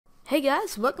Hey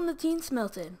guys, welcome to Team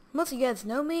Smelting. Most of you guys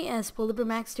know me as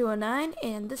PolarBearMax209,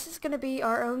 and this is going to be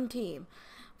our own team.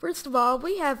 First of all,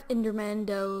 we have Enderman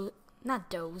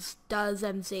Does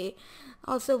MC.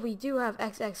 Also, we do have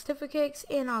xXTiffyCakes,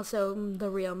 and also the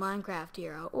real Minecraft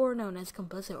hero, or known as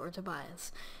Complicit or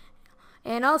Tobias.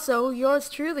 And also, yours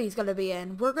truly is going to be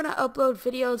in. We're going to upload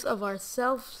videos of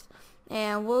ourselves,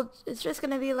 and it's just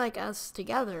going to be like us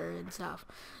together and stuff.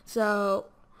 So,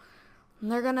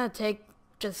 they're going to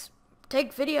just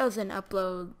take videos and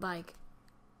upload like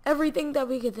everything that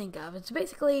we could think of. It's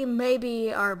basically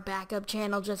maybe our backup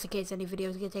channel just in case any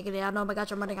videos get taken down. Oh my gosh,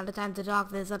 I'm running out of time to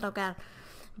talk this. I don't got.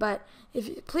 But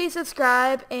please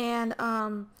subscribe and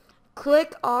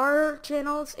click our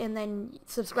channels and then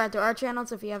subscribe to our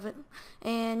channels if you haven't.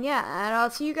 And yeah, and I'll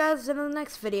see you guys in the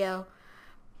next video.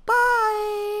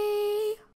 Bye.